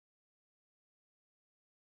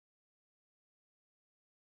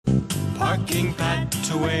Parking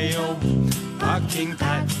Pataweyo, parking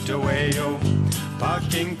Pataweyo,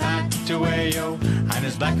 parking Pataweyo, and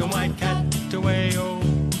his black and white cataweyo.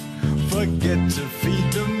 Forget to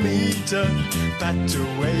feed the meter,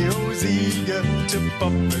 Pataweyo's eager to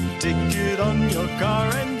pop a ticket on your car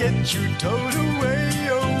and get you towed away.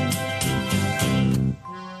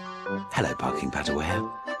 Hello, Parking Pataweyo.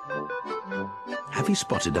 Have you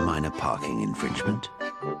spotted a minor parking infringement?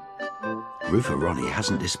 Roofer Ronnie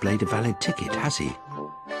hasn't displayed a valid ticket, has he?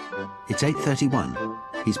 It's 8:31.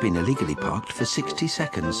 He's been illegally parked for 60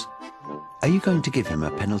 seconds. Are you going to give him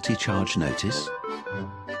a penalty charge notice?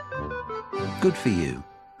 Good for you.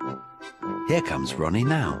 Here comes Ronnie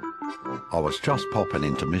now. I was just popping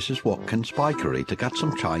into Mrs. Watkins' bakery to get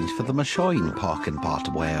some change for the machine, Parking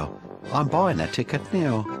Pataweyo. I'm buying a ticket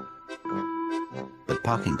now. But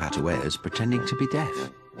Parking Pataweyo's pretending to be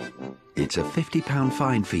deaf. It's a £50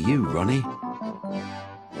 fine for you, Ronnie.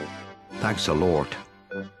 Thanks a Lord,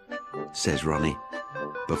 says Ronnie,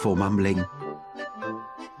 before mumbling,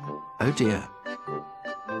 oh dear.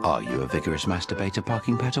 Are you a vigorous masturbator,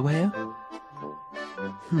 Parking Pataweyo?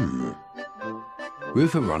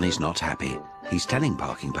 Roofer Ronnie's not happy. He's telling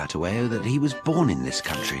Parking Pataweyo that he was born in this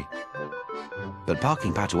country. But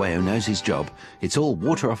Parking Pataweyo knows his job. It's all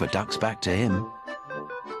water off a duck's back to him.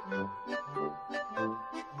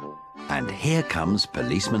 And here comes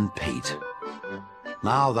Policeman Pete.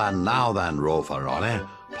 Now then, Roofer Ronnie.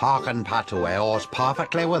 Parking Pataweyo's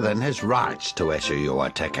perfectly within his rights to issue you a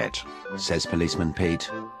ticket, says Policeman Pete.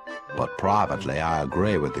 but privately I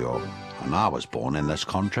agree with you, and I was born in this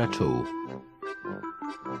country too.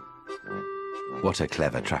 What a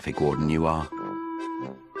clever traffic warden you are.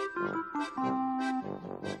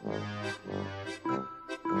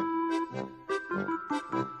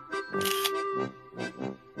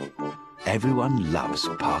 Everyone loves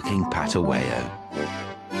Parking Pataweyo.